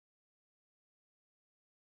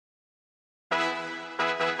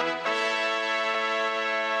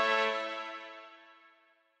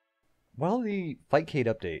While the Fightcade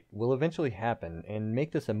update will eventually happen and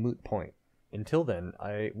make this a moot point, until then,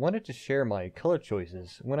 I wanted to share my color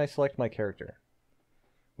choices when I select my character.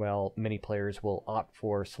 While many players will opt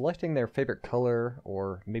for selecting their favorite color,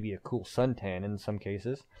 or maybe a cool suntan in some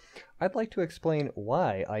cases, I'd like to explain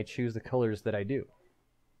why I choose the colors that I do.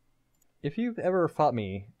 If you've ever fought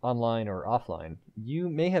me, online or offline, you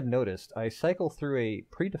may have noticed I cycle through a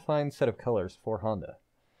predefined set of colors for Honda.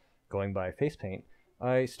 Going by face paint,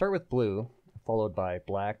 I start with blue, followed by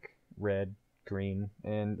black, red, green,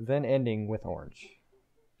 and then ending with orange.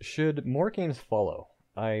 Should more games follow,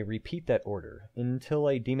 I repeat that order until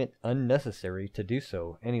I deem it unnecessary to do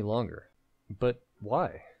so any longer. But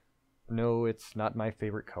why? No, it's not my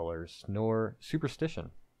favorite colors, nor superstition.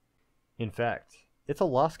 In fact, it's a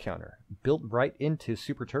loss counter, built right into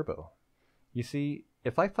Super Turbo. You see,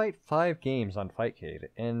 if I fight 5 games on Fightcade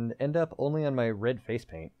and end up only on my red face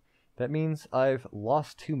paint, that means I've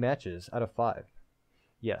lost 2 matches out of 5.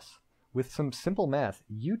 Yes, with some simple math,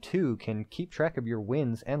 you too can keep track of your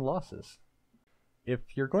wins and losses. If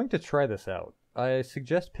you're going to try this out, I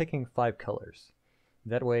suggest picking 5 colors.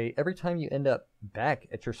 That way, every time you end up back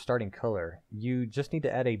at your starting color, you just need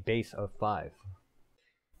to add a base of 5.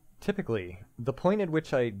 Typically, the point at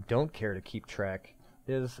which I don't care to keep track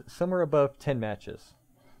is somewhere above 10 matches,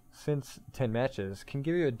 since 10 matches can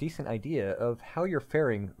give you a decent idea of how you're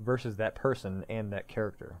faring versus that person and that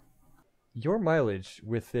character. Your mileage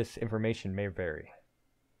with this information may vary.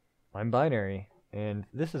 I'm Binary, and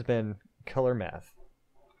this has been Color Math.